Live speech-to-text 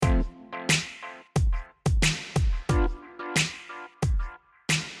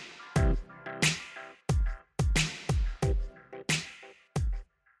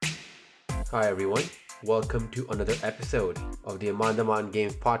Hi everyone, welcome to another episode of the Amandaman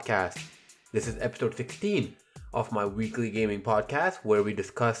Games podcast. This is episode 16 of my weekly gaming podcast where we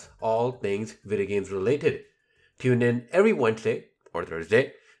discuss all things video games related. Tune in every Wednesday or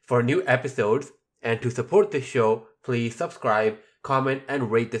Thursday for new episodes, and to support this show, please subscribe, comment,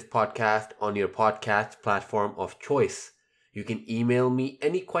 and rate this podcast on your podcast platform of choice. You can email me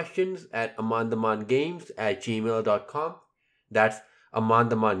any questions at amandamangames@gmail.com. That's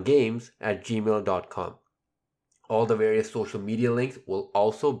amandamangames@gmail.com. All the various social media links will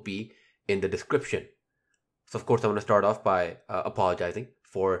also be in the description. So, of course, I want to start off by apologizing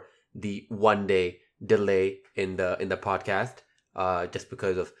for the 1 day delay in the podcast, just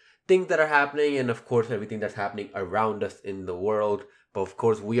because of things that are happening, and of course everything that's happening around us in the world. But of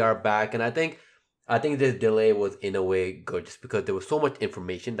course, we are back, and I think this delay was in a way good, just because there was so much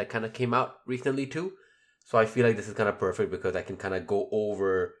information that kind of came out recently too. So I feel like this is kind of perfect because I can kind of go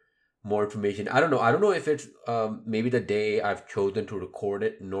over more information. I don't know. I don't know if it's maybe the day I've chosen to record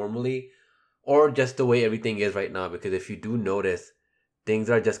it normally, or just the way everything is right now. Because if you do notice, things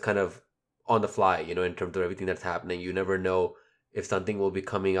are just kind of on the fly, in terms of everything that's happening. You never know if something will be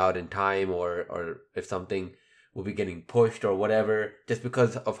coming out in time, or if something will be getting pushed or whatever, just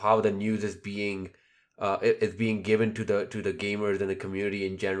because of how the news is being is being given to the gamers and the community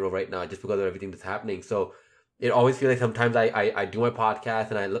in general right now, just because of everything that's happening. So it always feels like sometimes I do my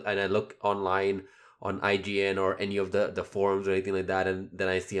podcast and I look online on IGN or any of the forums or anything like that, and then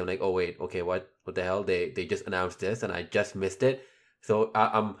I see, I'm like, oh wait, okay, what the hell, they just announced this and I just missed it. So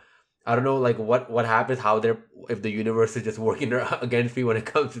I don't know, like, what happens, how they're, if the universe is just working against me when it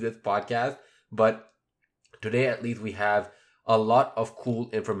comes to this podcast. But today at least we have a lot of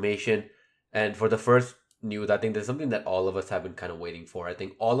cool information. And for the first news, I think there's something that all of us have been kind of waiting for. I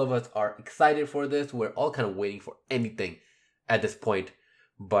think all of us are excited for this. We're all kind of waiting for anything at this point.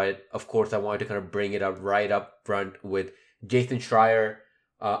 But of course, I wanted to kind of bring it up right up front with Jason Schreier,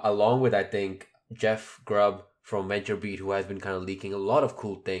 along with, I think, Jeff Grubb from VentureBeat, who has been kind of leaking a lot of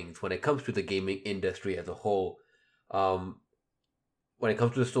cool things when it comes to the gaming industry as a whole. Um, when it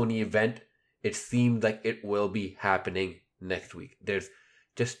comes to the Sony event, it seems like it will be happening next week. There's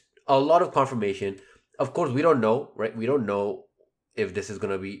just a lot of confirmation. Of course, we don't know, right? We don't know if this is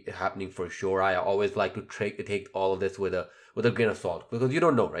gonna be happening for sure. I always like to take all of this with a grain of salt, because you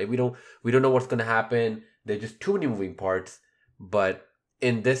don't know, right? We don't know what's gonna happen. There's just too many moving parts. But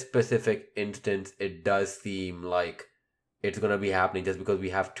in this specific instance, it does seem like it's gonna be happening, just because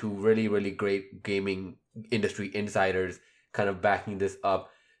we have two really, really great gaming industry insiders kind of backing this up.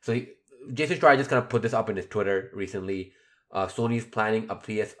 So Jason Schreier just kind of put this up in his Twitter recently. Sony's planning a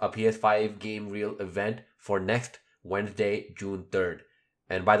PS5 game reel event for next Wednesday, June 3rd.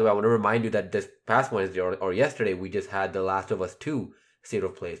 And by the way, I want to remind you that this past Wednesday, or yesterday, we just had The Last of Us 2 State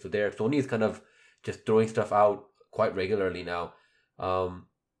of Play. So Sony is kind of just throwing stuff out quite regularly now.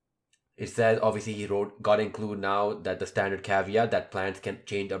 It says, obviously, he wrote, "Gotta include now that the standard caveat that plans can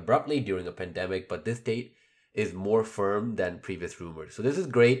change abruptly during a pandemic, but this date is more firm than previous rumors." So this is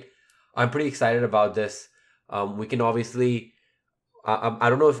great. I'm pretty excited about this. We can obviously, I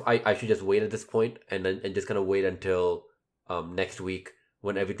don't know if I should just wait at this point and just kind of wait until next week,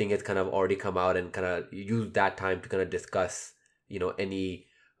 when everything has kind of already come out, and kind of use that time to kind of discuss, any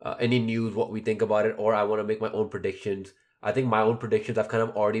news, what we think about it, or I want to make my own predictions. I think my own predictions, I've kind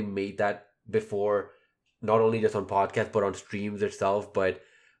of already made that before, not only just on podcasts but on streams itself. But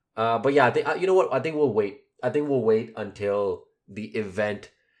yeah, I think, you know what? I think we'll wait. I think we'll wait until the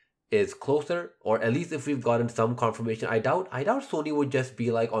event is closer, or at least if we've gotten some confirmation. I doubt Sony would just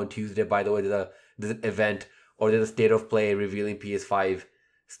be like, on Tuesday, by the way, there's an event, or there's a state of play revealing PS5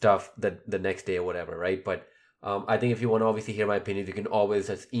 stuff the next day or whatever, right? But I think if you want to obviously hear my opinions, you can always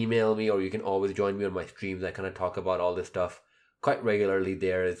just email me, or you can always join me on my streams. I kind of talk about all this stuff quite regularly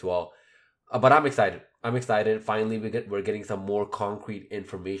there as well. But I'm excited. I'm excited. Finally, we're getting some more concrete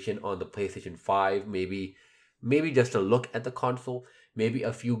information on the PlayStation 5. Maybe just a look at the console. Maybe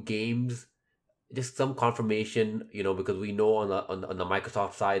a few games. Just some confirmation. Because we know on the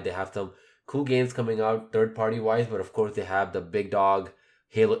Microsoft side, they have some cool games coming out third party wise. But of course, they have the big dog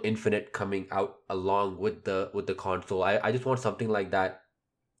Halo Infinite coming out along with the console. I just want something like that,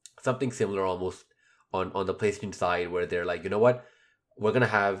 something similar almost on the PlayStation side, where they're like, you know what, we're gonna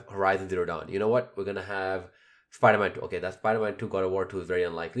have Horizon Zero Dawn. You know what, we're gonna have Spider-Man 2. Okay, that Spider-Man 2 God of War 2 is very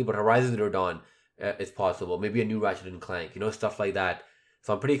unlikely, but Horizon Zero Dawn is possible. Maybe a new Ratchet and Clank, stuff like that.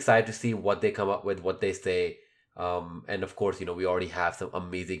 So I'm pretty excited to see what they come up with, what they say. And of course, we already have some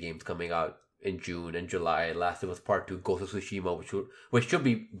amazing games coming out in June and July. Last of Us Part 2, Ghost of Tsushima, which should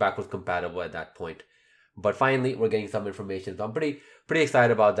be backwards compatible at that point. But finally, we're getting some information. So I'm pretty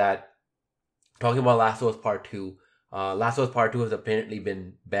excited about that. Talking about Last of Us Part 2, Last of Us Part 2 has apparently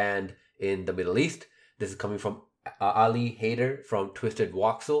been banned in the Middle East. This is coming from Ali Haider from Twisted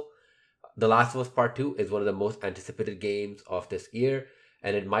Voxel. The Last of Us Part 2 is one of the most anticipated games of this year,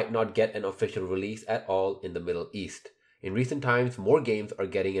 and it might not get an official release at all in the Middle East. In recent times, more games are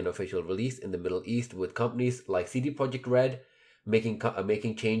getting an official release in the Middle East, with companies like CD Projekt Red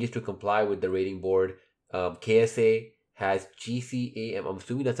making changes to comply with the rating board. KSA has GCAM, I'm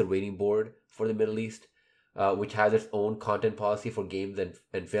assuming that's a rating board for the Middle East, which has its own content policy for games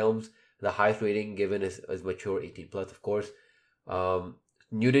and films. The highest rating given is mature 18 plus, of course.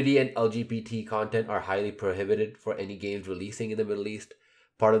 Nudity and LGBT content are highly prohibited for any games releasing in the Middle East.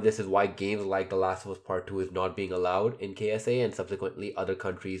 Part of this is why games like The Last of Us Part 2 is not being allowed in KSA and subsequently other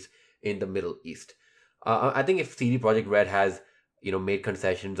countries in the Middle East. I think if CD Projekt Red has, made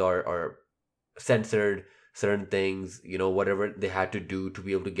concessions or censored certain things, whatever they had to do to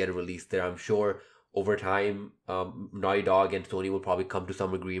be able to get a release there, I'm sure over time, Naughty Dog and Sony will probably come to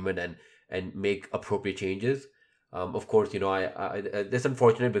some agreement and make appropriate changes. Of course, I it's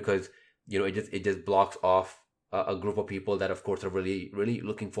unfortunate because it just blocks off a group of people that, of course, are really really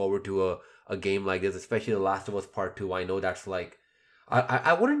looking forward to a game like this, especially The Last of Us Part 2. I know that's like,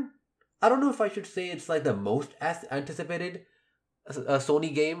 I wouldn't, I don't know if I should say it's like the most anticipated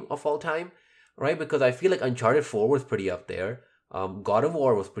Sony game of all time, right? Because I feel like Uncharted 4 was pretty up there. God of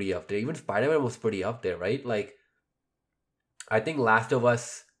War was pretty up there. Even Spider-Man was pretty up there, right? Like, I think Last of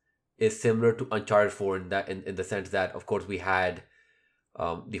Us is similar to Uncharted 4 in the sense that, of course, we had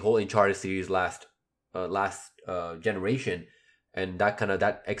the whole Uncharted series last generation, and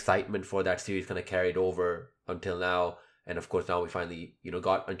that excitement for that series kind of carried over until now. And of course, now we finally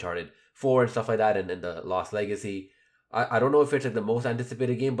got Uncharted 4 and stuff like that, and the Lost Legacy. I don't know if it's like the most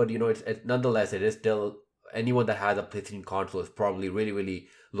anticipated game, but it's nonetheless, it is still, anyone that has a PlayStation console is probably really really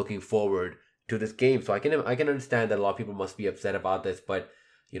looking forward to this game. So I can understand that a lot of people must be upset about this, but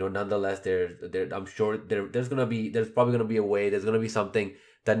nonetheless, I'm sure there's probably gonna be a way. There's gonna be something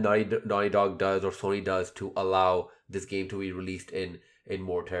that Naughty Dog does or Sony does to allow this game to be released in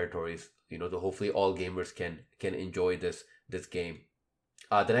more territories. So hopefully all gamers can enjoy this game.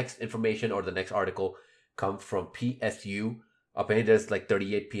 The next information or the next article comes from PSU. Apparently, there's like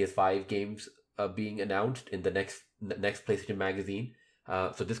 38 PS5 games being announced in the next PlayStation magazine.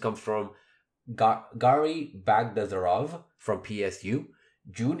 So this comes from Gary Bagdazarov from PSU.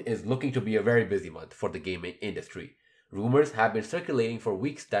 June is looking to be a very busy month for the gaming industry. Rumors have been circulating for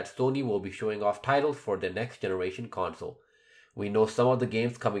weeks that Sony will be showing off titles for the next generation console. We know some of the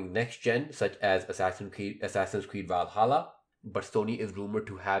games coming next gen, such as Assassin's Creed Valhalla, but Sony is rumored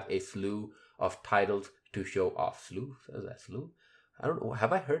to have a slew of titles to show off. Slew? Is that slew? I don't know.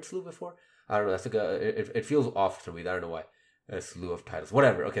 Have I heard slew before? I don't know. That's like it feels off to me. I don't know why. A slew of titles.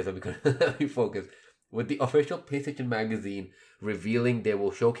 Whatever. Okay, so let me focus. With the official PlayStation magazine revealing they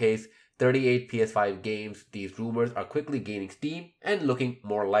will showcase 38 PS5 games, these rumors are quickly gaining steam and looking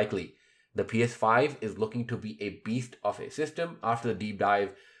more likely. The PS5 is looking to be a beast of a system after the deep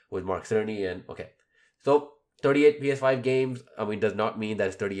dive with Mark Cerny. And okay, so 38 PS5 games, does not mean that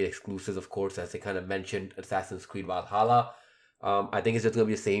it's 38 exclusives, of course, as they kind of mentioned Assassin's Creed Valhalla. I think it's just going to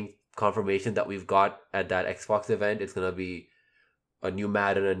be the same confirmation that we've got at that Xbox event. It's going to be a new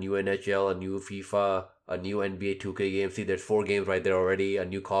Madden, a new NHL, a new FIFA, a new NBA 2K game. See, there's 4 games right there already. A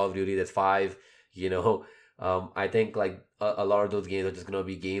new Call of Duty, there's 5. I think like a lot of those games are just gonna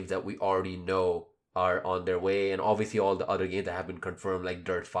be games that we already know are on their way, and obviously all the other games that have been confirmed, like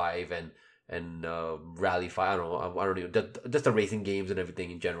Dirt 5 and Rally 5. I don't know, just the racing games and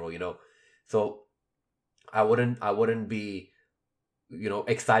everything in general. So I wouldn't be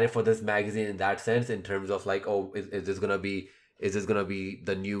excited for this magazine in that sense, in terms of like, oh, is this gonna be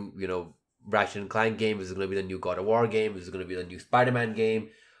the new, Ratchet and Clank game? Is it gonna be the new God of War game? Is it gonna be the new Spider-Man game?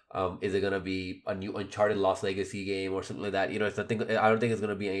 Is it gonna be a new Uncharted Lost Legacy game or something like that? It's nothing. I don't think it's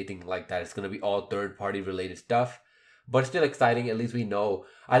gonna be anything like that. It's gonna be all third-party related stuff, but still exciting. At least we know.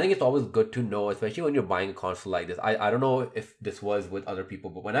 I think it's always good to know, especially when you're buying a console like this. I don't know if this was with other people,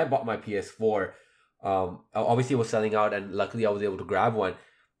 but when I bought my PS4, obviously it was selling out, and luckily I was able to grab one.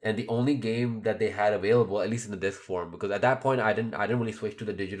 And the only game that they had available, at least in the disc form, because at that point I didn't really switch to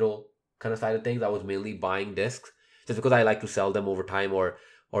the digital kind of side of things. I was mainly buying discs just because I like to sell them over time, or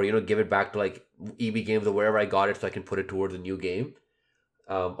give it back to like EB Games or wherever I got it, so I can put it towards a new game.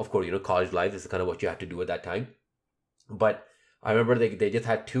 Of course, college life is kind of what you have to do at that time. But I remember they just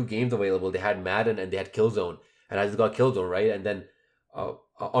had 2 games available. They had Madden and they had Killzone, and I just got Killzone, right? And then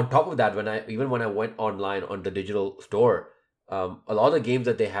on top of that, when I went online on the digital store, a lot of the games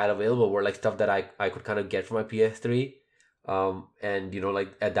that they had available were like stuff that I could kind of get for my PS3. And like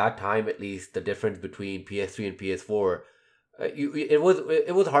at that time, at least, the difference between PS3 and PS4, it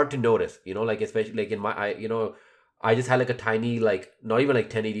was hard to notice. Like especially like in my I just had like a tiny, like not even like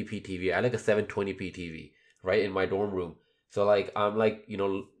 1080p TV. I had like a 720p TV right in my dorm room. So like I'm like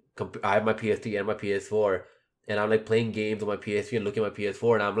I have my PS3 and my PS4, and I'm like playing games on my PS3 and looking at my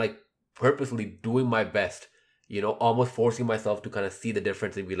PS4, and I'm like purposely doing my best. Almost forcing myself to kind of see the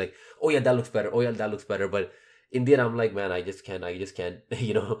difference and be like, oh yeah, that looks better. Oh yeah, that looks better. But in the end, I'm like, man, I just can't. I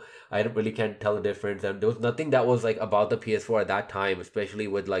really can't tell the difference. And there was nothing that was like about the PS4 at that time, especially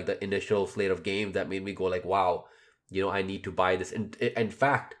with like the initial slate of games that made me go like, wow, I need to buy this. And in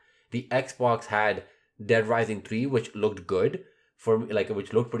fact, the Xbox had Dead Rising 3, which looked good for me, like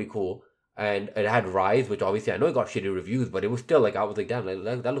which looked pretty cool. And it had Rise, which obviously I know it got shitty reviews, but it was still like I was like, damn,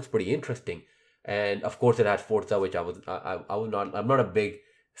 like, that looks pretty interesting. And of course, it had Forza, which I was not. I'm not a big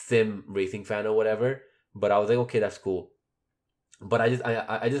sim racing fan or whatever, but I was like, okay, that's cool. But I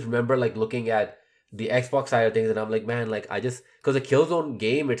just remember like looking at the Xbox side of things, and I'm like, man, like I just because the Killzone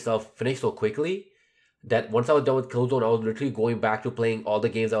game itself finished so quickly that once I was done with Killzone, I was literally going back to playing all the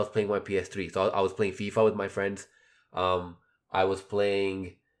games I was playing on my PS3. So I was playing FIFA with my friends. I was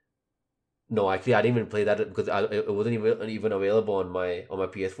playing. No, actually, I didn't even play that because it wasn't even available on my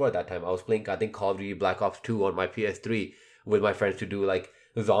PS4 at that time. I was playing, I think, Call of Duty Black Ops 2 on my PS3 with my friends to do like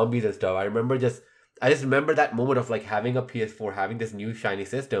zombies and stuff. I just remember that moment of like having a PS4, having this new shiny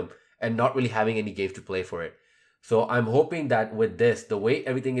system, and not really having any games to play for it. So I'm hoping that with this, the way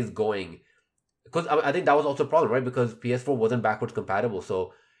everything is going, because I think that was also a problem, right? Because PS4 wasn't backwards compatible,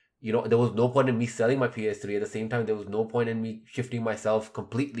 so there was no point in me selling my PS3. At the same time, there was no point in me shifting myself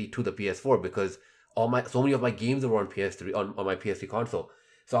completely to the PS4 because so many of my games were on PS3 on my PS3 console.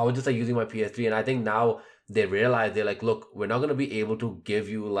 So I was just like using my PS3, and I think now they realize they're like, look, we're not gonna be able to give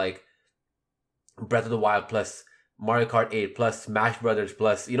you like Breath of the Wild plus Mario Kart 8 plus Smash Brothers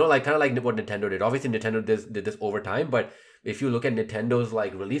plus like kind of like what Nintendo did. Obviously, Nintendo did this over time, but if you look at Nintendo's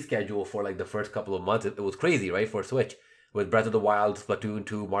like release schedule for like the first couple of months, it was crazy, right? For Switch with Breath of the Wild, Splatoon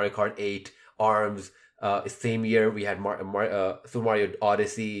 2, Mario Kart 8, ARMS. Same year we had Super Mario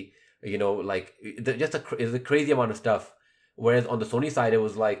Odyssey. Like just it's a crazy amount of stuff. Whereas on the Sony side, it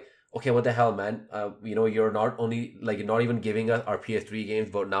was like, okay, what the hell, man? You're not only like you're not even giving us our PS3 games,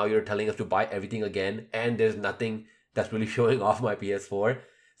 but now you're telling us to buy everything again, and there's nothing that's really showing off my PS4.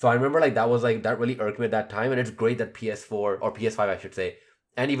 So I remember like that was like that really irked me at that time, and it's great that PS4 or PS5 I should say,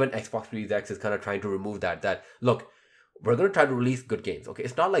 and even Xbox Series X is kind of trying to remove that. That look, we're gonna try to release good games. Okay,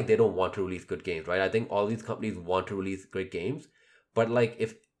 it's not like they don't want to release good games, right? I think all these companies want to release great games, but like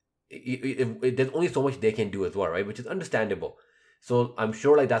if there's only so much they can do as well, right? Which is understandable. So I'm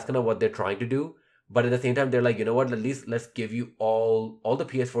sure like that's kind of what they're trying to do. But at the same time, they're like, you know what? At least let's give you all the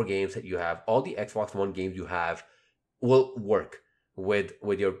PS4 games that you have, all the Xbox One games you have, will work with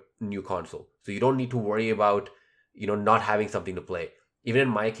your new console. So you don't need to worry about not having something to play. Even in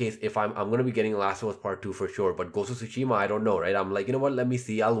my case, if I'm gonna be getting Last of Us Part 2 for sure, but Ghost of Tsushima, I don't know, right? I'm like, you know what? Let me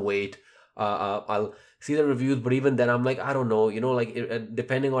see. I'll wait. I'll see the reviews, but even then, I'm like, I don't know. Like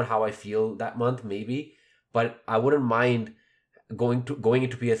depending on how I feel that month, maybe. But I wouldn't mind going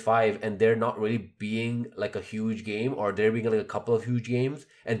into PS5 and there not really being like a huge game, or there being like a couple of huge games,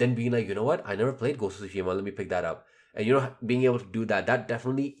 and then being like, you know what? I never played Ghost of Tsushima. Let me pick that up. And being able to do that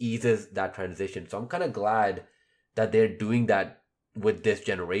definitely eases that transition. So I'm kind of glad that they're doing that with this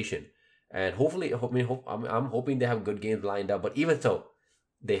generation. And hopefully, I'm hoping they have good games lined up. But even so,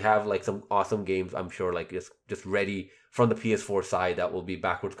 they have like some awesome games, I'm sure, like just ready from the PS4 side that will be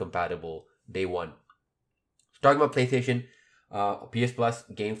backwards compatible day one. So talking about PlayStation, PS Plus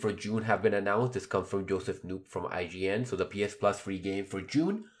game for June have been announced. This comes from Joseph Noop from IGN. So the PS Plus free game for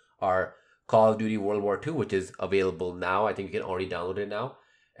June are Call of Duty World War II, which is available now. I think you can already download it now.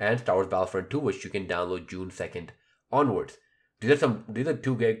 And Star Wars Battlefront 2, which you can download June 2nd onwards. These are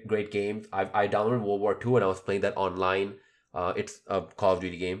two great games. I downloaded World War II and I was playing that online. It's a Call of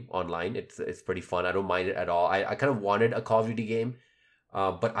Duty game online. It's pretty fun. I don't mind it at all. I kind of wanted a Call of Duty game,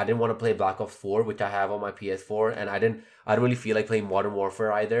 but I didn't want to play Black Ops 4, which I have on my PS4, and I didn't really feel like playing Modern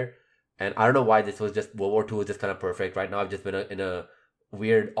Warfare either. And I don't know why this was just World War II was just kind of perfect. Right now I've just been in a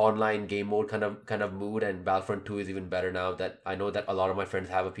weird online game mode kind of mood, and Battlefront 2 is even better now that I know that a lot of my friends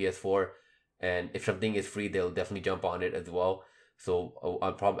have a PS4, and if something is free, they'll definitely jump on it as well. So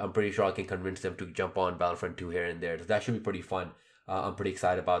I'm pretty sure I can convince them to jump on Battlefront 2 here and there. So that should be pretty fun. I'm pretty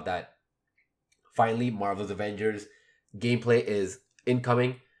excited about that. Finally, Marvel's Avengers gameplay is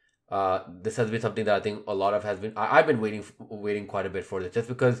incoming. This has been something that I think a lot of has been. I've been waiting quite a bit for this, just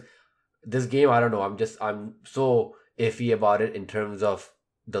because this game, I don't know. I'm so iffy about it in terms of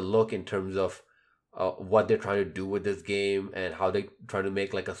the look, in terms of what they're trying to do with this game and how they try to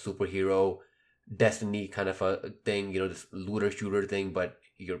make like a superhero Destiny kind of a thing, this looter shooter thing, but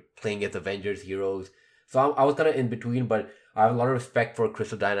you're playing as Avengers heroes. So I was kind of in between, but I have a lot of respect for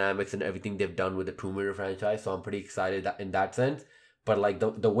Crystal Dynamics and everything they've done with the Tomb Raider franchise. So I'm pretty excited in that sense. But like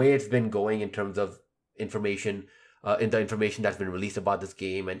the way it's been going in terms of information, in the information that's been released about this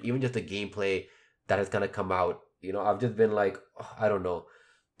game, and even just the gameplay that has kind of come out, I've just been like, I don't know.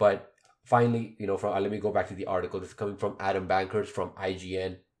 But finally, from let me go back to the article. This is coming from Adam Bankhurst from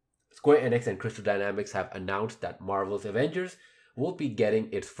IGN. Square Enix and Crystal Dynamics have announced that Marvel's Avengers will be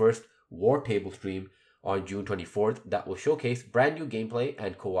getting its first War Table stream on June 24th that will showcase brand new gameplay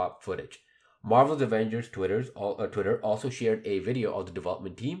and co-op footage. Marvel's Avengers Twitter also shared a video of the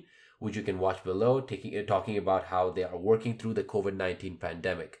development team, which you can watch below, talking about how they are working through the COVID-19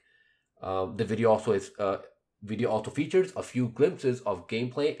 pandemic. The video also features a few glimpses of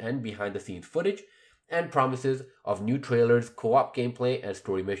gameplay and behind-the-scenes footage, and promises of new trailers, co-op gameplay, and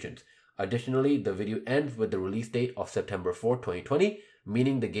story missions. Additionally, the video ends with the release date of September 4th, 2020,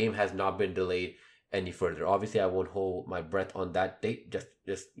 meaning the game has not been delayed any further. Obviously, I won't hold my breath on that date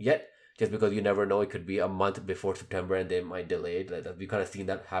just yet, just because you never know. It could be a month before September and they might delay it. We've kind of seen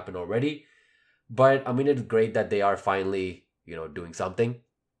that happen already. But, I mean, it's great that they are finally, doing something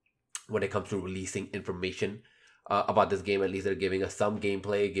when it comes to releasing information about this game. At least they're giving us some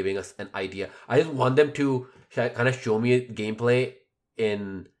gameplay, giving us an idea. I just want them to kind of show me gameplay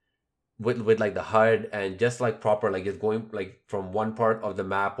with like the HUD and just like proper, like just going like from one part of the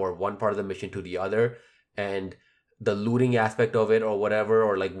map or one part of the mission to the other, and the looting aspect of it or whatever,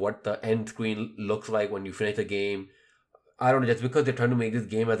 or like what the end screen looks like when you finish the game. I don't know, just because they're trying to make this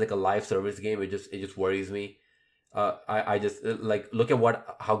game as like a live service game, it just worries me. I just like look at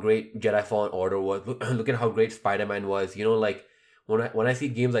how great Jedi Fallen Order was. Look at how great Spider-Man was. Like when I see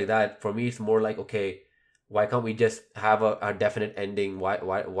games like that, for me it's more like, okay, why can't we just have a definite ending? Why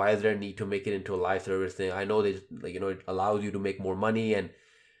is there a need to make it into a live service thing? I know they like it allows you to make more money, and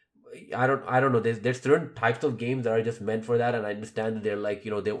I don't know. There's certain types of games that are just meant for that, and I understand that they're like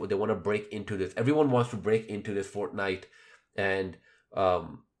they want to break into this. Everyone wants to break into this Fortnite and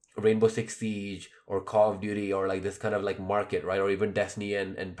Rainbow Six Siege or Call of Duty or like this kind of like market, right? Or even Destiny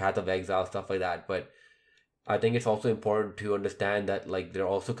and Path of Exile, stuff like that. But I think it's also important to understand that like they're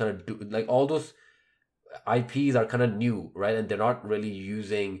also kind of like all those IPs are kind of new, right? And they're not really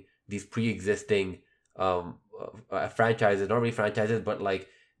using these pre-existing franchises, not really franchises, but like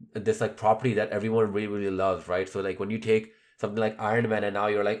this like property that everyone really, really loves, right? So like when you take something like Iron Man and now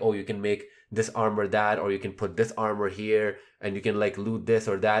you're like, oh, you can make this armor that, or you can put this armor here and you can like loot this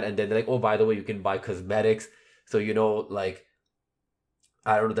or that, and then they're like, oh, by the way, you can buy cosmetics. So like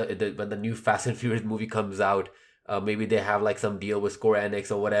I don't know, when the new Fast and Furious movie comes out, maybe they have like some deal with Square Enix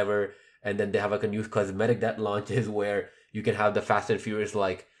or whatever, and then they have like a new cosmetic that launches where you can have the Fast and Furious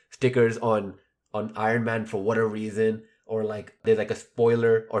like stickers on Iron Man for whatever reason, or like there's like a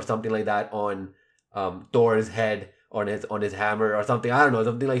spoiler or something like that on Thor's head on his hammer or something. I don't know,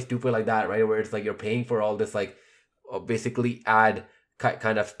 something like stupid like that, right? Where it's like you're paying for all this like basically ad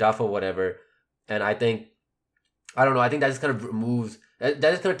kind of stuff or whatever. And I think I don't know. I think that just kind of removes that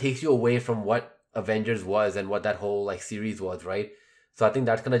just kind of takes you away from what Avengers was and what that whole like series was, right? So I think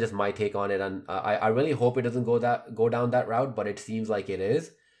that's kind of just my take on it, and I really hope it doesn't go down that route, but it seems like it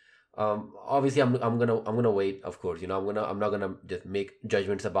is. Obviously I'm gonna wait, of course. I'm not gonna just make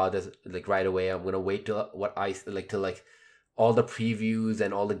judgments about this like right away. I'm gonna wait till all the previews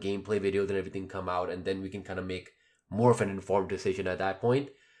and all the gameplay videos and everything come out, and then we can kind of make more of an informed decision at that point.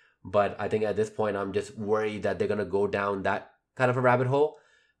 But I think at this point I'm just worried that they're gonna go down that kind of a rabbit hole.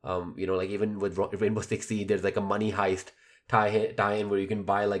 Like even with Rainbow Six Siege, there's like a money heist tie-in where you can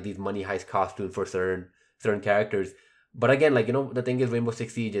buy like these money heist costumes for certain characters. But again, like the thing is, Rainbow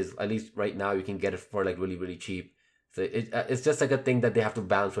Six Siege is, at least right now, you can get it for like really, really cheap. So it's just like a thing that they have to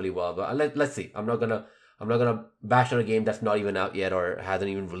balance really well. But let's see. I'm not gonna bash on a game that's not even out yet or hasn't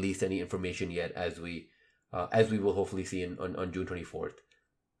even released any information yet, as we will hopefully see on June 24th.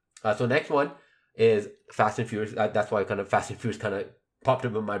 So next one is Fast and Furious. That's why kind of Fast and Furious kind of popped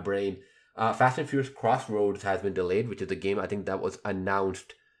up in my brain. Fast and Furious Crossroads has been delayed, which is a game I think that was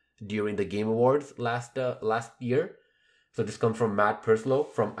announced during the Game Awards last year. So this comes from Matt Purslow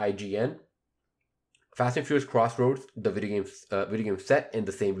from IGN. Fast and Furious Crossroads, the video game set in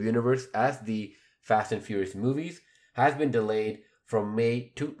the same universe as the Fast and Furious movies, has been delayed from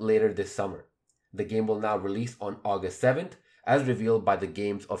May to later this summer. The game will now release on August 7th, as revealed by the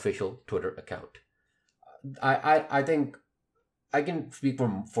game's official Twitter account. I think I can speak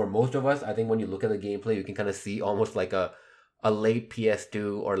for most of us. I think when you look at the gameplay, you can kind of see almost like a a late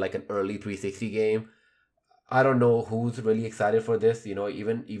PS2 or like an early 360 game. I don't know who's really excited for this.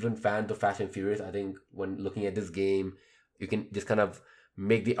 Even fans of Fast and Furious, I think when looking at this game, you can just kind of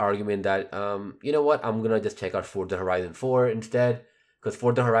make the argument that you know what, I'm gonna just check out Forza Horizon 4 instead, because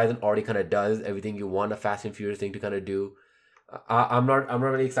Forza Horizon already kind of does everything you want a Fast and Furious thing to kind of do. I'm not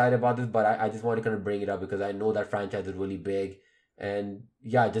really excited about this, but I just want to kind of bring it up because I know that franchise is really big, and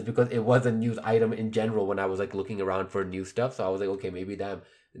yeah, just because it was a news item in general when I was like looking around for new stuff, so I was like, okay, maybe damn,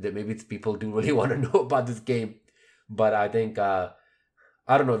 that maybe it's people do really want to know about this game, but I think I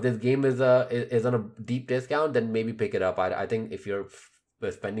don't know if this game is on a deep discount, then maybe pick it up. I think if you're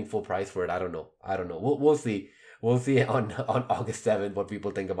spending full price for it, I don't know. We'll see. We'll see on August 7th what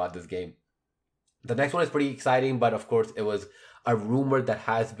people think about this game. The next one is pretty exciting, but of course, it was a rumor that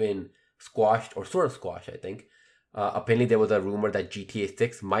has been squashed or sort of squashed, I think. Apparently, there was a rumor that GTA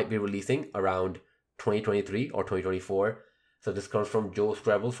 6 might be releasing around 2023 or 2024. So, this comes from Joe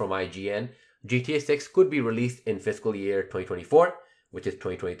Strebel from IGN. GTA 6 could be released in fiscal year 2024, which is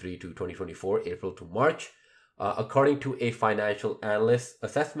 2023 to 2024, April to March, according to a financial analyst's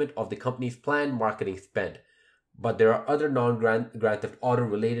assessment of the company's planned marketing spend. But there are other non-Grand Theft Auto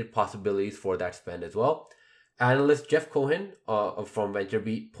related possibilities for that spend as well. Analyst Jeff Cohen from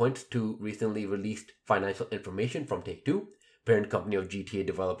VentureBeat points to recently released financial information from Take-Two, parent company of GTA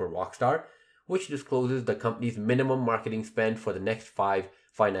developer Rockstar, which discloses the company's minimum marketing spend for the next 5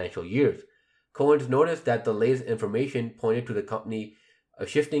 financial years. Cohen's noticed that the latest information pointed to the company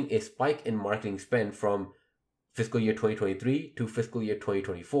shifting a spike in marketing spend from fiscal year 2023 to fiscal year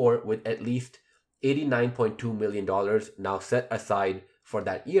 2024, with at least $89.2 million now set aside for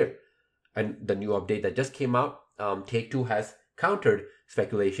that year. And the new update that just came out, Take-Two has countered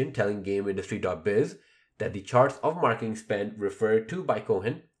speculation, telling GameIndustry.biz that the charts of marketing spend referred to by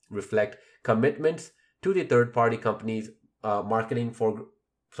Cohen reflect commitments to the third-party companies marketing for...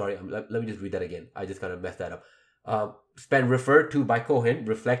 Sorry, let me just read that again. I just kind of messed that up. Spend referred to by Cohen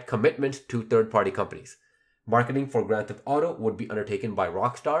reflect commitments to third-party companies. Marketing for Grand Theft Auto would be undertaken by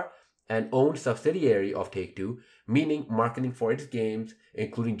Rockstar, an owned subsidiary of Take-Two, meaning marketing for its games,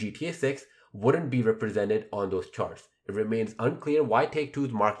 including GTA 6, wouldn't be represented on those charts. It remains unclear why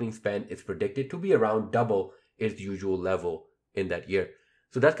Take-Two's marketing spend is predicted to be around double its usual level in that year.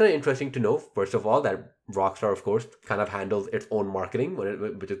 So that's kind of interesting to know, first of all, that Rockstar, of course, kind of handles its own marketing,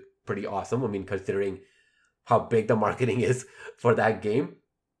 which is pretty awesome. I mean, considering how big the marketing is for that game.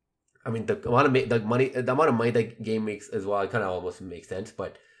 I mean, the amount of money that game makes as well, it kind of almost makes sense.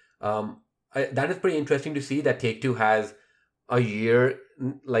 But that is pretty interesting to see that Take-Two has a year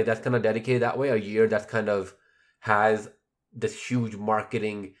like that's kind of dedicated that way. A year that's kind of has this huge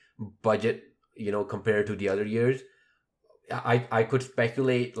marketing budget, compared to the other years. I could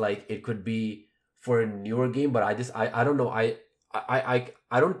speculate like it could be for a newer game, but I don't know. I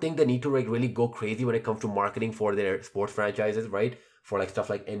don't think they need to like really go crazy when it comes to marketing for their sports franchises, right? For like stuff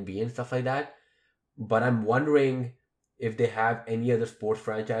like NBA and stuff like that. But I'm wondering if they have any other sports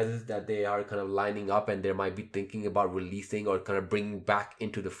franchises that they are kind of lining up and they might be thinking about releasing or kind of bringing back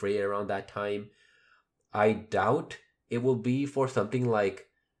into the fray around that time. I doubt it will be for something like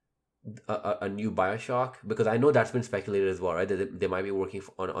a new Bioshock, because I know that's been speculated as well, right? They might be working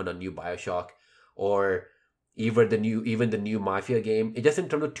on a new Bioshock, or even the new Mafia game. It just in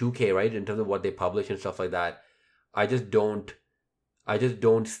terms of 2K, right? In terms of what they publish and stuff like that. I just don't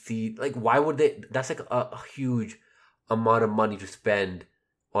see, like, why would they? That's like a huge amount of money to spend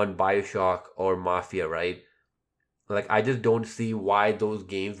on Bioshock or Mafia, right? Like, I just don't see why those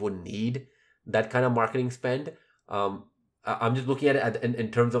games would need that kind of marketing spend. I'm just looking at it in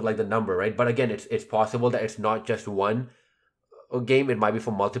terms of like the number, right? But again, it's possible that it's not just one game; it might be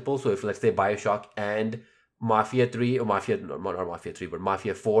for multiple. So if, let's say, Bioshock and Mafia 3 or not Mafia 3, but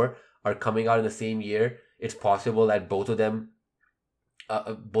Mafia 4 are coming out in the same year, it's possible that both of them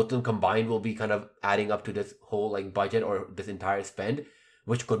combined will be kind of adding up to this whole like budget or this entire spend,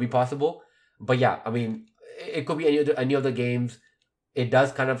 which could be possible. But yeah, I mean, it could be any other games. It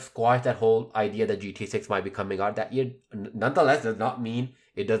does kind of squash that whole idea that GTA 6 might be coming out that year. Nonetheless, it does not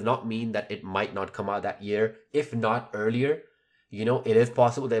mean that it might not come out that year, if not earlier. It is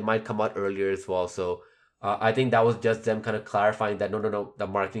possible that it might come out earlier as well. So I think that was just them kind of clarifying that no, the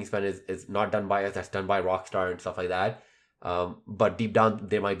marketing spend is not done by us, that's done by Rockstar and stuff like that. But deep down,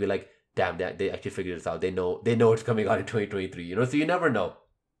 they might be like, damn, they actually figured this out. They know it's coming out in 2023, so you never know.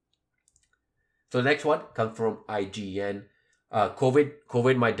 So the next one comes from IGN.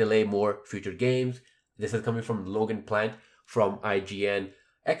 COVID might delay more future games. This is coming from Logan Plant from IGN.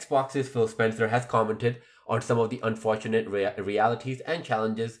 Xbox's Phil Spencer has commented on some of the unfortunate realities and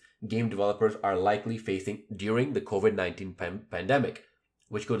challenges game developers are likely facing during the COVID-19 pandemic,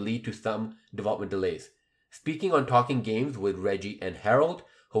 which could lead to some development delays. Speaking on Talking Games with Reggie and Harold,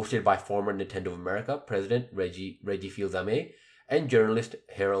 hosted by former Nintendo of America president Reggie Fils-Aimé and journalist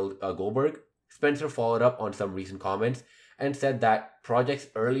Harold Goldberg, Spencer followed up on some recent comments and said that projects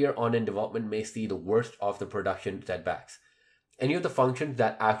earlier on in development may see the worst of the production setbacks. Any of the functions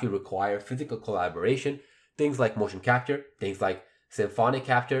that actually require physical collaboration, things like motion capture, things like symphonic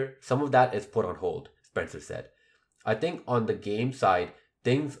capture, some of that is put on hold, Spencer said. I think on the game side,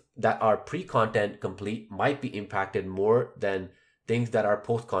 things that are pre-content complete might be impacted more than things that are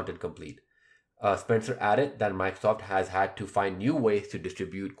post-content complete. Spencer added that Microsoft has had to find new ways to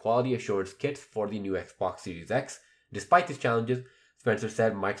distribute quality assurance kits for the new Xbox Series X. Despite these challenges, Spencer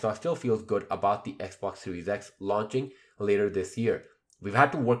said Microsoft still feels good about the Xbox Series X launching later this year. We've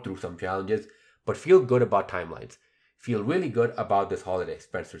had to work through some challenges, but feel good about timelines. Feel really good about this holiday,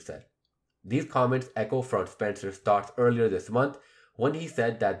 Spencer said. These comments echo from Spencer's thoughts earlier this month when he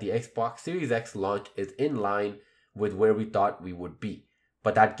said that the Xbox Series X launch is in line with where we thought we would be,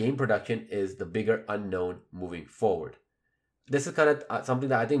 but that game production is the bigger unknown moving forward. This is kind of something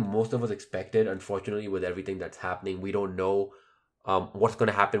that I think most of us expected. Unfortunately, with everything that's happening, we don't know what's going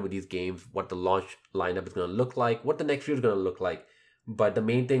to happen with these games, what the launch lineup is going to look like, what the next year is going to look like. But the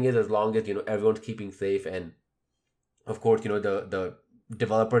main thing is, as long as everyone's keeping safe, and of course the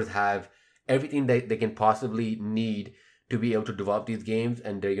developers have everything that they can possibly need to be able to develop these games,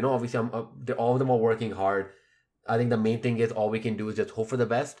 and they're obviously all of them are working hard. I think the main thing is all we can do is just hope for the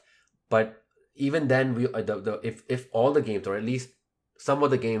best. But even then, if all the games, or at least some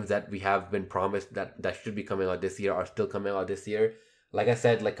of the games that we have been promised that should be coming out this year, are still coming out this year, like I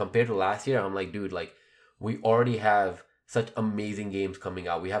said, like compared to last year, I'm like, dude, like we already have such amazing games coming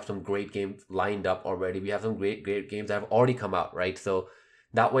out. We have some great games lined up already. We have some great games that have already come out, right? So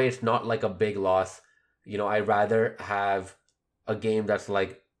that way, it's not like a big loss. I'd rather have a game that's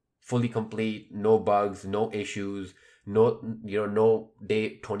like fully complete, no bugs, no issues, no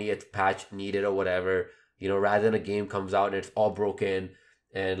day 20th patch needed or whatever, rather than a game comes out and it's all broken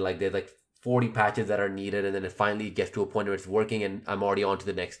and like there's like 40 patches that are needed, and then it finally gets to a point where it's working and I'm already on to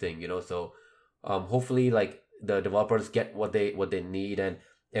the next thing. So hopefully like the developers get what they need and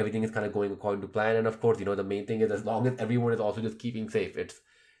everything is kind of going according to plan. And of course, the main thing is, as long as everyone is also just keeping safe.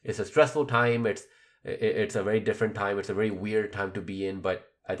 It's a stressful time, it's a very different time, it's a very weird time to be in, but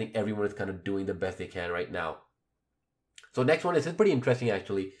I think everyone is kind of doing the best they can right now. So next one, this is pretty interesting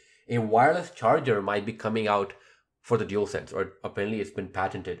actually. A wireless charger might be coming out for the DualSense, or apparently it's been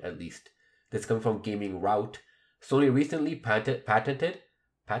patented at least. This comes from Gaming Route. Sony recently patented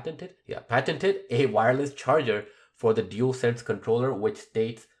a wireless charger for the DualSense controller, which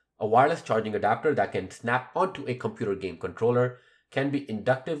states a wireless charging adapter that can snap onto a computer game controller can be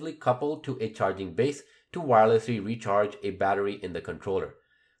inductively coupled to a charging base to wirelessly recharge a battery in the controller.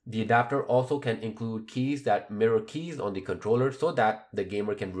 The adapter also can include keys that mirror keys on the controller so that the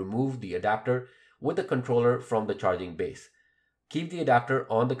gamer can remove the adapter with the controller from the charging base. Keep the adapter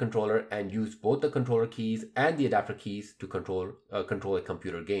on the controller and use both the controller keys and the adapter keys to control a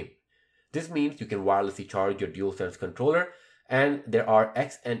computer game. This means you can wirelessly charge your DualSense controller, and there are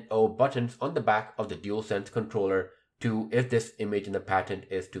X and O buttons on the back of the DualSense controller too, if this image in the patent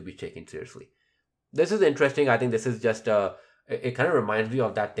is to be taken seriously. This is interesting. I think this is just it kind of reminds me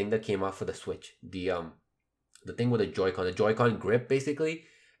of that thing that came out for the Switch, the thing with the Joy-Con grip basically,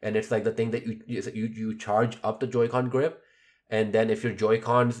 and it's like the thing that you charge up the Joy-Con grip, and then if your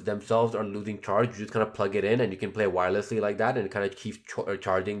Joy-Cons themselves are losing charge, you just kind of plug it in and you can play wirelessly like that, and it kind of keeps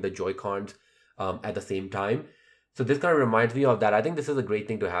charging the Joy-Cons at the same time. So this kind of reminds me of that. I think this is a great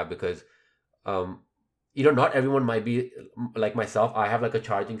thing to have because not everyone might be like myself. I have like a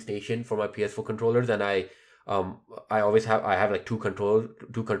charging station for my PS4 controllers, and I have like two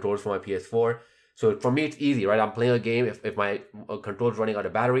controllers for my PS4. So for me, it's easy, right? I'm playing a game. If my controller's running out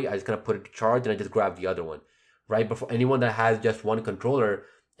of battery, I just kind of put it to charge and I just grab the other one, right? But for anyone that has just one controller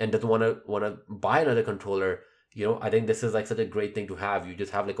and doesn't want to buy another controller, I think this is like such a great thing to have. You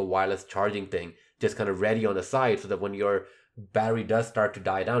just have like a wireless charging thing just kind of ready on the side, so that when your battery does start to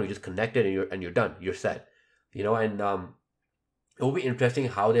die down, you just connect it and you're done. You're set. And it will be interesting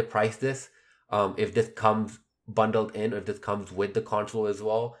how they price this. If this comes bundled in, or if this comes with the console as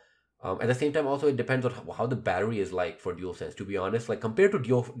well. At the same time, also it depends on how the battery is like for DualSense. To be honest, like compared to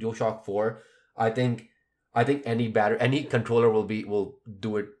DualShock 4, I think any controller will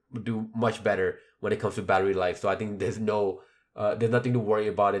do much better when it comes to battery life. So I think there's nothing to worry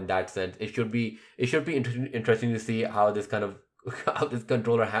about in that sense. It should be interesting to see how this kind of how this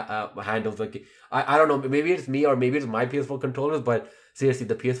controller handles. Like, I don't know, maybe it's me or maybe it's my PS4 controllers, but seriously,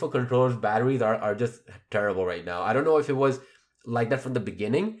 the PS4 controllers batteries are just terrible right now. I don't know if it was like that from the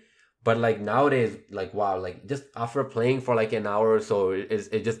beginning, but like nowadays, like wow, like just after playing for like an hour or so, it's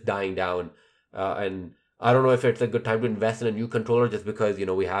just dying down. And I don't know if it's a good time to invest in a new controller just because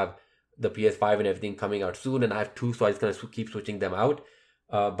we have the PS5 and everything coming out soon, and I have two, so I just gonna keep switching them out.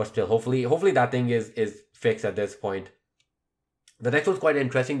 But still, hopefully that thing is fixed at this point. The next one's quite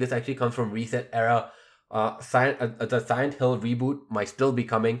interesting. This actually comes from Reset Era. The Silent Hill reboot might still be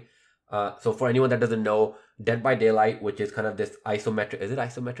coming. So for anyone that doesn't know, Dead by Daylight, which is kind of this isometric. Is it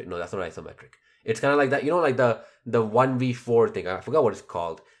isometric? No, that's not isometric. It's kind of like that. Like the 1v4 thing. I forgot what it's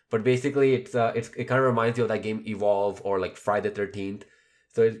called. But basically, it kind of reminds you of that game Evolve or like Friday the 13th.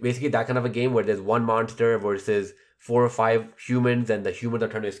 So it's basically that kind of a game where there's one monster versus 4 or 5 humans, and the humans are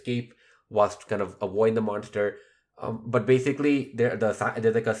trying to escape whilst kind of avoiding the monster. But basically, there's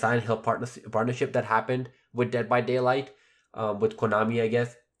like a Silent Hill partnership that happened with Dead by Daylight, with Konami, I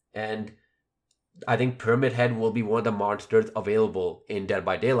guess. And I think Pyramid Head will be one of the monsters available in Dead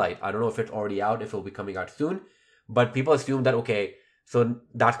by Daylight. I don't know if it's already out, if it'll be coming out soon. But people assume that, okay, so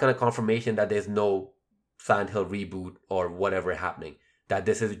that's kind of confirmation that there's no Silent Hill reboot or whatever happening. That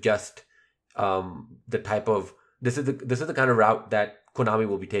this is just the type of this is the kind of route that Konami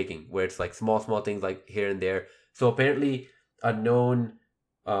will be taking, where it's like small things like here and there. So apparently, a known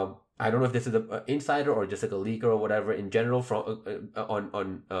I don't know if this is an insider or just like a leaker or whatever in general from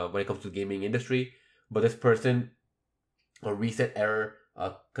on when it comes to the gaming industry, but this person, a Reset Error,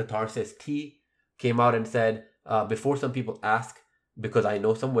 Catharsis T, came out and said, before some people ask, because I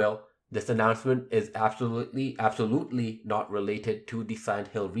know some will, this announcement is absolutely not related to the Silent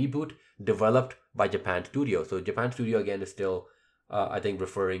Hill reboot developed by Japan Studio. So Japan Studio again is still, I think,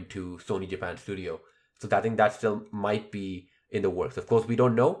 referring to Sony Japan Studio. So I think that still might be in the works. Of course, we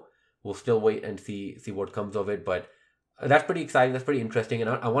don't know. We'll still wait and see what comes of it. But that's pretty exciting. That's pretty interesting. And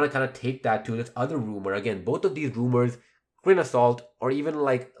I want to kind of take that to this other rumor. Again, both of these rumors, grain of salt, or even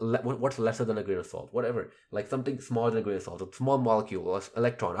like what's lesser than a grain of salt, whatever, like something smaller than a grain of salt, a small molecule or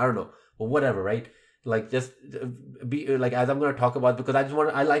electron, I don't know, or whatever, right? Like just be like, as I'm going to talk about, because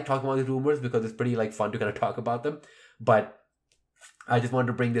I like talking about these rumors because it's pretty like fun to kind of talk about them. But I just wanted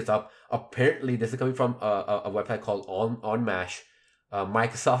to bring this up. Apparently, this is coming from a website called OnMash.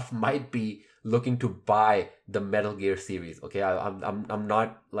 Microsoft might be looking to buy the Metal Gear series. Okay, I'm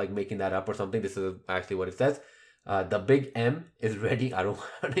not like making that up or something. This is actually what it says. The Big M is ready. I don't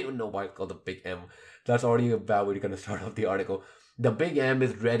even know why it's called the Big M. That's already a bad way to kind of start off the article. The Big M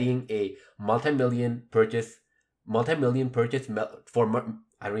is readying a multi-million purchase for.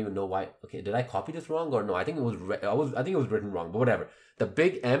 I don't even know why. Okay, did I copy this wrong or no? I think it was I think it was written wrong, but whatever. The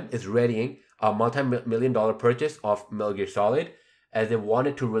Big M is readying a multi-million-dollar purchase of Metal Gear Solid, as they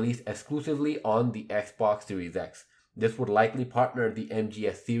wanted to release exclusively on the Xbox Series X. This would likely partner the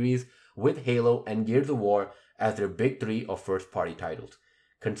MGS series with Halo and Gears of War as their big three of first-party titles.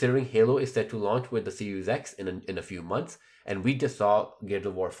 Considering Halo is set to launch with the Series X in a few months, and we just saw Gears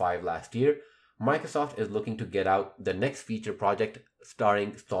of War 5 last year, Microsoft is looking to get out the next feature project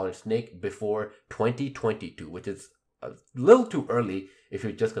starring Solid Snake before 2022, which is a little too early if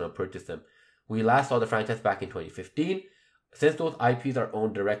you're just going to purchase them. We last saw the franchise back in 2015. Since those IPs are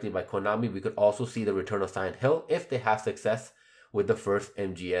owned directly by Konami, we could also see the return of Silent Hill if they have success with the first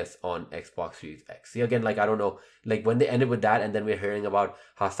MGS on Xbox Series X. See, again, like, I don't know, like when they ended with that and then we're hearing about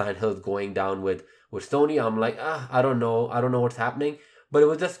how Silent Hill is going down with Sony, I'm like, I don't know what's happening. But it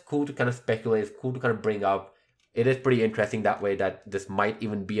was just cool to kind of speculate. It's cool to kind of bring up. It is pretty interesting that way that this might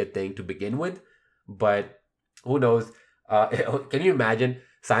even be a thing to begin with. But who knows? Can you imagine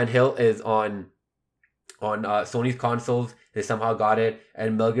Silent Hill is on Sony's consoles? They somehow got it,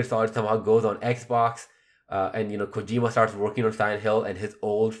 and Metal Gear Solid somehow goes on Xbox. And Kojima starts working on Silent Hill, and his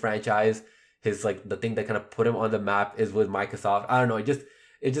old franchise, his like the thing that kind of put him on the map, is with Microsoft. I don't know.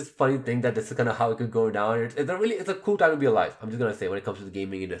 It's just funny thing that this is kind of how it could go down. It's a cool time to be alive. I'm just gonna say when it comes to the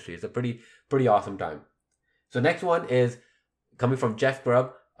gaming industry, it's a pretty awesome time. So next one is coming from Jeff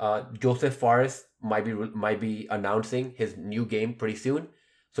Grubb. Joseph Fares might be announcing his new game pretty soon.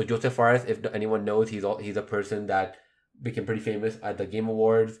 So Joseph Fares, if anyone knows, he's a person that became pretty famous at the Game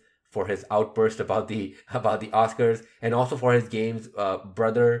Awards for his outburst about the Oscars, and also for his games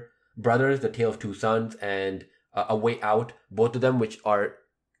Brothers, The Tale of Two Sons, and A Way Out. Both of them, which are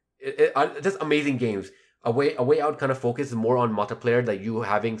just amazing games. A Way Out kind of focuses more on multiplayer, that you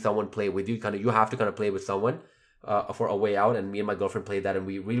having someone play with you. You have to kind of play with someone for A Way Out, and me and my girlfriend played that, and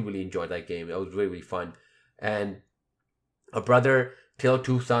we really enjoyed that game. It was really fun. And A Brother, Tale of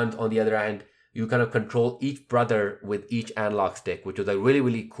Two Sons, on the other hand, you kind of control each brother with each analog stick, which was a really,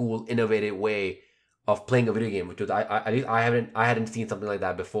 really cool, innovative way of playing a video game, which was at least I hadn't seen something like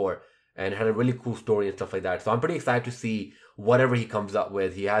that before, and it had a really cool story and stuff like that. So I'm pretty excited to see whatever he comes up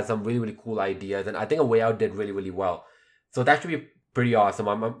with. He has some really, really cool ideas, and I think A Way Out did really, really well. So that should be pretty awesome.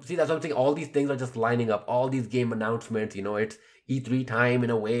 See, that's what I'm saying. All these things are just lining up. All these game announcements, it's E3 time in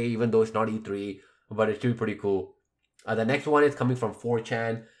a way, even though it's not E3, but it should be pretty cool. The next one is coming from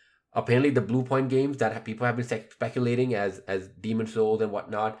 4chan. Apparently, the Blue Point games that people have been speculating as Demon Souls and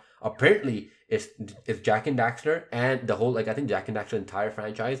whatnot. Apparently, it's Jak and Daxter and the whole, I think Jak and Daxter entire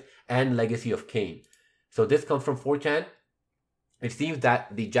franchise and Legacy of Kain. So this comes from 4chan. It seems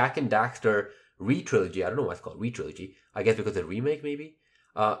that the Jak and Daxter re-trilogy, I don't know why it's called re-trilogy, I guess because it's a remake maybe,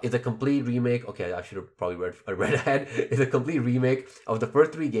 is a complete remake. Okay, I should have probably read ahead. It's a complete remake of the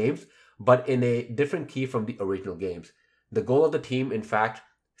first 3 games, but in a different key from the original games. The goal of the team, in fact,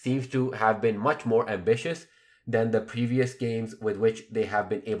 seems to have been much more ambitious than the previous games with which they have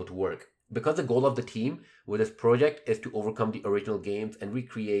been able to work. Because the goal of the team with this project is to overcome the original games and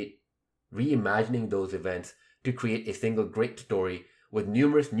reimagining those events to create a single great story with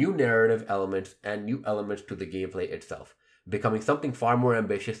numerous new narrative elements and new elements to the gameplay itself, becoming something far more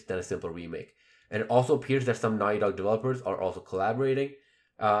ambitious than a simple remake. And it also appears that some Naughty Dog developers are also collaborating.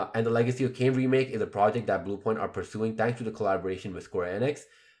 And the Legacy of Kain remake is a project that Bluepoint are pursuing thanks to the collaboration with Square Enix.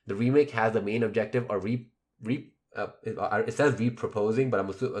 The remake has the main objective of it says reproposing, but I'm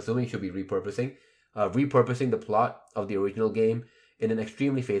assuming it should be repurposing the plot of the original game in an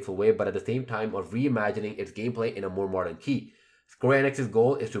extremely faithful way, but at the same time of reimagining its gameplay in a more modern key. Square Enix's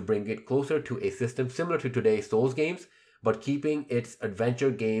goal is to bring it closer to a system similar to today's Souls games, but keeping its adventure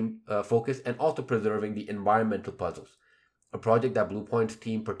game focus and also preserving the environmental puzzles. A project that Bluepoint's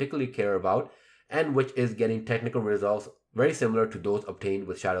team particularly care about, and which is getting technical results very similar to those obtained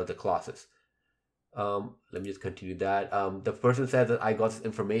with Shadow of the Colossus. Let me just continue that. The person says that I got this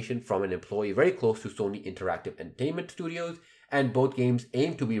information from an employee very close to Sony Interactive Entertainment Studios, and both games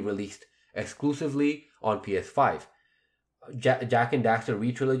aim to be released exclusively on PS5. Jak and Daxter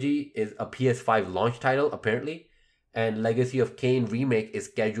Re-Trilogy is a PS5 launch title, apparently, and Legacy of Kain Remake is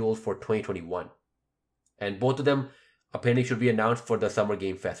scheduled for 2021. And both of them apparently should be announced for the Summer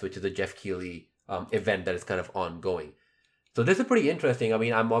Game Fest, which is a Jeff Keighley event that is kind of ongoing. So this is pretty interesting. I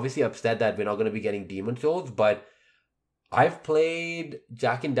mean, I'm obviously upset that we're not going to be getting Demon Souls, but I've played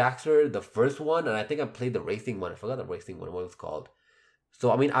Jak and Daxter, the first one, and I think I played the racing one. I forgot the racing one, what it was called.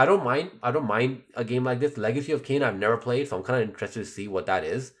 So, I mean, I don't mind a game like this. Legacy of Kain I've never played, so I'm kind of interested to see what that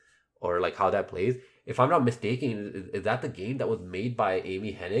is, or like how that plays. If I'm not mistaken, is that the game that was made by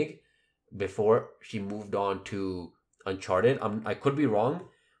Amy Hennig before she moved on to Uncharted? I could be wrong,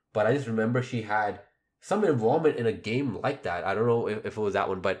 but I just remember she had some involvement in a game like that. I don't know if it was that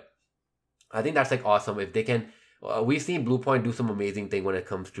one, but I think that's awesome. If they can, we've seen Bluepoint do some amazing thing when it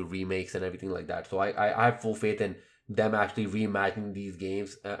comes to remakes and everything like that. So I have full faith in them actually reimagining these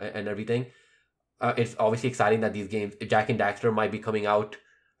games and everything. It's obviously exciting that these games, Jak and Daxter, might be coming out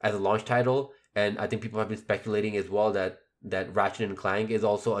as a launch title, and I think people have been speculating as well that Ratchet and Clank is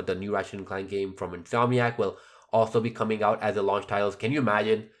also the new Ratchet and Clank game from Insomniac will also be coming out as a launch title. Can you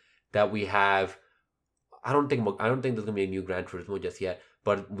imagine that we have? I don't think there's gonna be a new Gran Turismo just yet,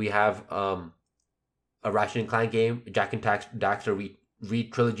 but we have a Ratchet and Clank game, Jak and Daxter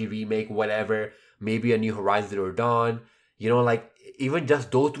Re-Trilogy remake, whatever. Maybe a new Horizon Zero Dawn. Even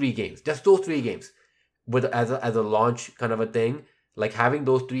just those three games, with as a launch kind of a thing. Like having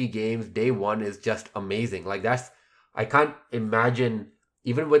those 3 games day one is just amazing. I can't imagine.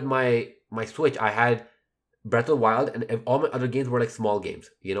 Even with my Switch, I had Breath of the Wild, and all my other games were small games.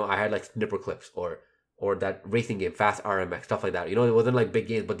 I had Snipper Clips or that racing game, Fast RMX, stuff like that. It wasn't big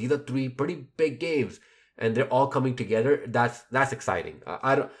games, but these are 3 pretty big games, and they're all coming together. That's exciting.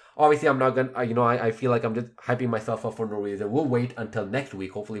 I'm not gonna. I feel like I'm just hyping myself up for no reason. We'll wait until next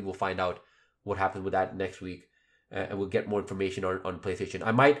week. Hopefully, we'll find out what happens with that next week, and we'll get more information on PlayStation.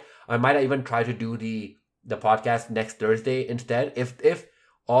 I might even try to do the podcast next Thursday instead, if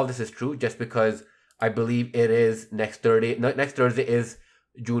all this is true, just because I believe it is next Thursday. Next Thursday is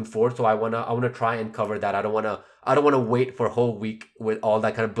June 4th, so I wanna try and cover that. I don't wanna wait for a whole week with all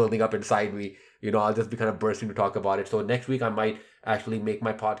that kind of building up inside me. I'll just be kind of bursting to talk about it. So next week I might actually make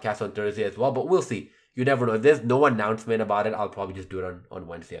my podcast on Thursday as well, but we'll see. You never know. If there's no announcement about it, I'll probably just do it on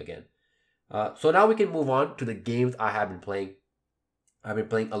Wednesday again. So now we can move on to the games I have been playing. I've been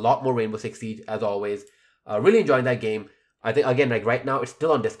playing a lot more Rainbow Six Siege, as always. Really enjoying that game. I think, again, right now, it's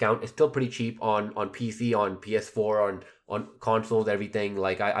still on discount. It's still pretty cheap on PC, on PS4, on consoles, everything.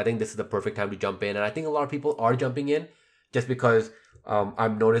 I think this is the perfect time to jump in. And I think a lot of people are jumping in just because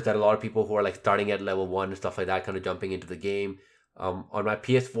I've noticed that a lot of people who are like starting at level 1 and stuff like that, kind of jumping into the game. On my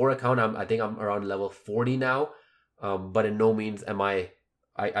PS4 account, I think I'm around level 40 now. But in no means am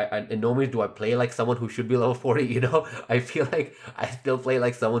in no means do I play like someone who should be level 40. I feel like I still play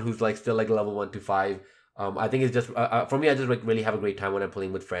like someone who's like still like level 1 to 5. I think it's just for me. I just like really have a great time when I'm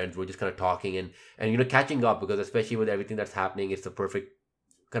playing with friends. We're just kind of talking and catching up, because especially with everything that's happening, it's the perfect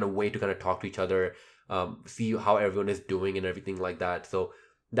kind of way to kind of talk to each other, see how everyone is doing and everything like that. So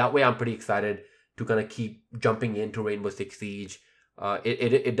that way, I'm pretty excited to kind of keep jumping into Rainbow Six Siege.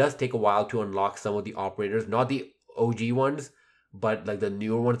 It does take a while to unlock some of the operators, not the OG ones, but like the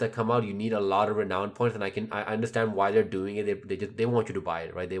newer ones that come out. You need a lot of renown points, and I understand why they're doing it. They want you to buy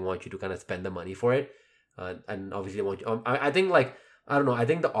it, right? They want you to kind of spend the money for it, and obviously they want you. I think like I don't know. I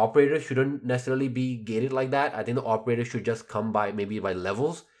think the operators shouldn't necessarily be gated like that. I think the operators should just come by maybe by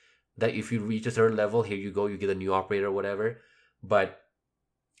levels. That if you reach a certain level, here you go, you get a new operator or whatever. But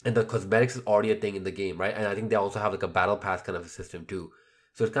and the cosmetics is already a thing in the game, right? And I think they also have like a battle pass kind of a system too.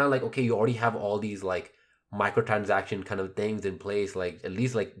 So it's kind of like, okay, you already have all these like microtransaction kind of things in place. Like at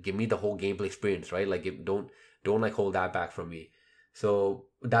least like give me the whole gameplay experience, right? Like don't like hold that back from me. So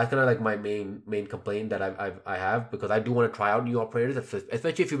that's kind of like my main complaint that I have, because I do want to try out new operators,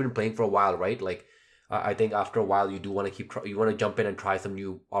 especially if you've been playing for a while, right? Like I think after a while you do want to you want to jump in and try some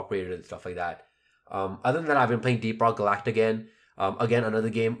new operators and stuff like that. Other than that, I've been playing Deep Rock Galactic again. Again, another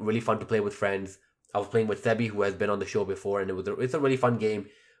game really fun to play with friends. I was playing with Sebi, who has been on the show before, and it's a really fun game.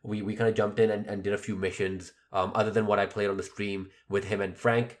 We kind of jumped in and did a few missions. Other than what I played on the stream with him and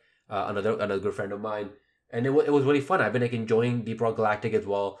Frank, another good friend of mine, and it was really fun. I've been like enjoying Deep Rock Galactic as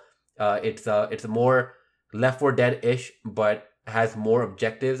well. It's a more Left 4 Dead ish, but has more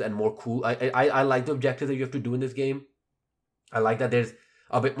objectives and more cool. I like the objectives that you have to do in this game. I like that there's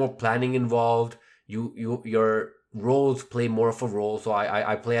a bit more planning involved. Your roles play more of a role. So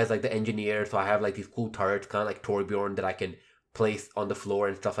I play as like the engineer. So I have like these cool turrets, kind of like Torbjorn, that I can place on the floor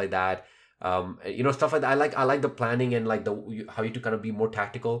and stuff like that. Stuff like that. I like the planning and like how you to kind of be more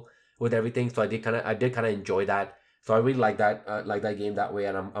tactical with everything. So I did kind of enjoy that. So I really like that game that way,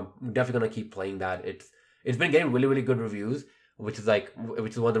 and I'm definitely gonna keep playing that. It's been getting really really good reviews, which is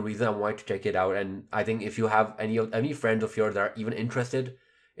one of the reasons I wanted to check it out. And I think if you have any friends of yours that are even interested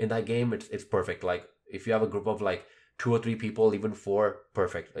in that game, it's perfect. Like if you have a group of like 2 or 3 people, even 4,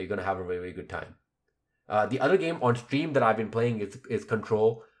 perfect. You're gonna have a really, really good time. The other game on stream that I've been playing is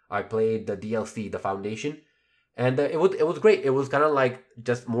Control. I played the DLC, the Foundation, and it was great. It was kind of like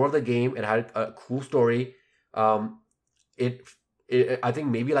just more of the game. It had a cool story. Um, it, I think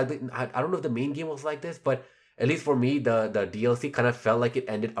maybe like I don't know if the main game was like this, but at least for me, the DLC kind of felt like it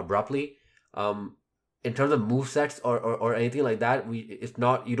ended abruptly. In terms of move sets or anything like that, it's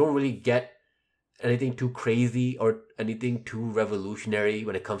not, you don't really get anything too crazy or anything too revolutionary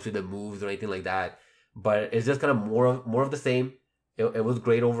when it comes to the moves or anything like that. But it's just kind of more of the same. It was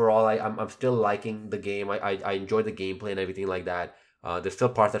great overall. I'm still liking the game. I enjoy the gameplay and everything like that. There's still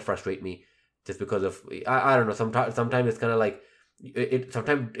parts that frustrate me just because of I don't know. Sometimes it's kind of like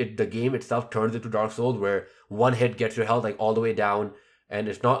the game itself turns into Dark Souls, where one hit gets your health like all the way down, and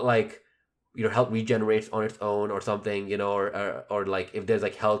it's not like your health regenerates on its own or something, or like if there's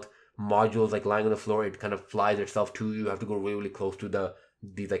like health modules like lying on the floor, it kind of flies itself to you. You have to go really, really close to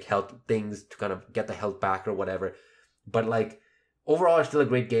these like health things to kind of get the health back or whatever. But like overall, it's still a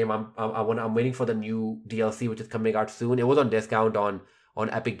great game. I'm waiting for the new DLC, which is coming out soon. It was on discount on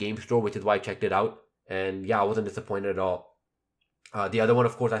Epic Game Store, which is why I checked it out. And yeah, I wasn't disappointed at all. The other one,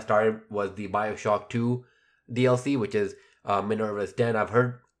 of course, I started was the BioShock 2 DLC, which is Minerva's Den. I've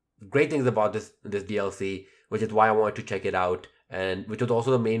heard great things about this DLC, which is why I wanted to check it out, and which was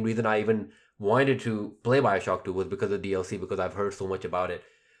also the main reason I even wanted to play BioShock 2 was because of DLC, because I've heard so much about it.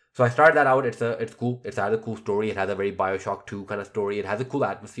 So I started that out. It's cool. It has a cool story. It has a very BioShock 2 kind of story. It has a cool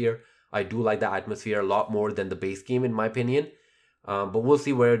atmosphere. I do like the atmosphere a lot more than the base game, in my opinion. But we'll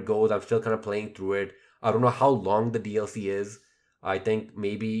see where it goes. I'm still kind of playing through it. I don't know how long the DLC is. I think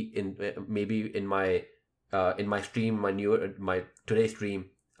maybe in my stream, my today's stream,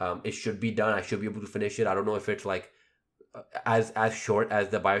 it should be done. I should be able to finish it. I don't know if it's like as short as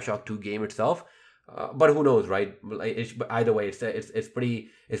the BioShock 2 game itself, but who knows, right? But either way, it's pretty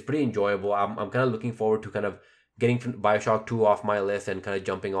enjoyable. I'm kind of looking forward to kind of getting BioShock 2 off my list and kind of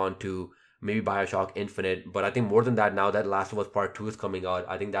jumping on to maybe BioShock Infinite. But I think more than that, now that Last of Us Part 2 is coming out,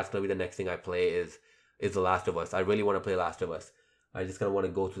 I think that's gonna be the next thing I play is The Last of Us. I really want to play Last of Us. I just kind of want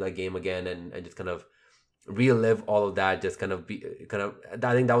to go through that game again and just kind of relive all of that. Just kind of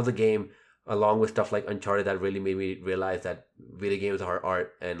I think that was a game along with stuff like Uncharted that really made me realize that video games are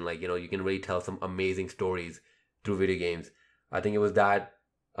art, and like you can really tell some amazing stories through video games. I think it was that.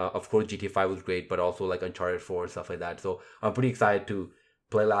 Of course, GTA 5 was great, but also like Uncharted 4 and stuff like that. So I'm pretty excited to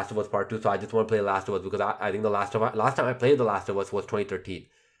play Last of Us Part 2. So I just want to play Last of Us because I think last time I played The Last of Us was 2013.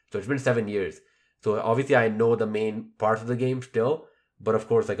 So it's been 7 years. So obviously I know the main parts of the game still, but of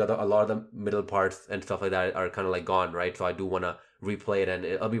course like a lot of the middle parts and stuff like that are kind of like gone, right? So I do want to replay it, and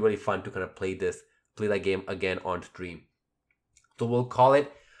it'll be really fun to kind of play that game again on stream. So we'll call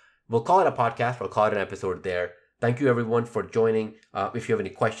it a podcast. We'll call it an episode there. Thank you everyone for joining. If you have any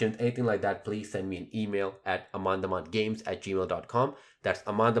questions, anything like that, please send me an email at amandamangames@gmail.com. That's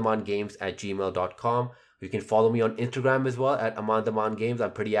amandamangames@gmail.com. You can follow me on Instagram as well at amandamangames.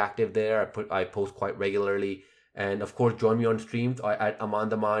 I'm pretty active there. I post quite regularly. And of course, join me on streams at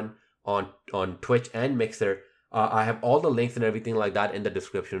amandaman on Twitch and Mixer. I have all the links and everything like that in the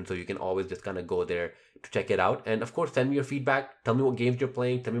description, so you can always just kind of go there to check it out. And of course, send me your feedback. Tell me what games you're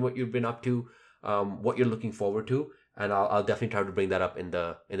playing. Tell me what you've been up to. What you're looking forward to, and I'll definitely try to bring that up in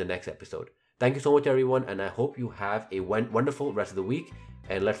the next episode. Thank you so much, everyone, and I hope you have a wonderful rest of the week.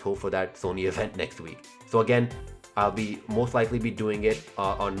 And let's hope for that Sony event next week. So again, I'll be most likely be doing it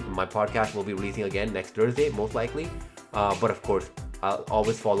on my podcast. We'll be releasing again next Thursday, most likely. But of course, I'll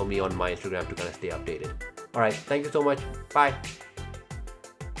always follow me on my Instagram to kind of stay updated. All right, thank you so much. Bye.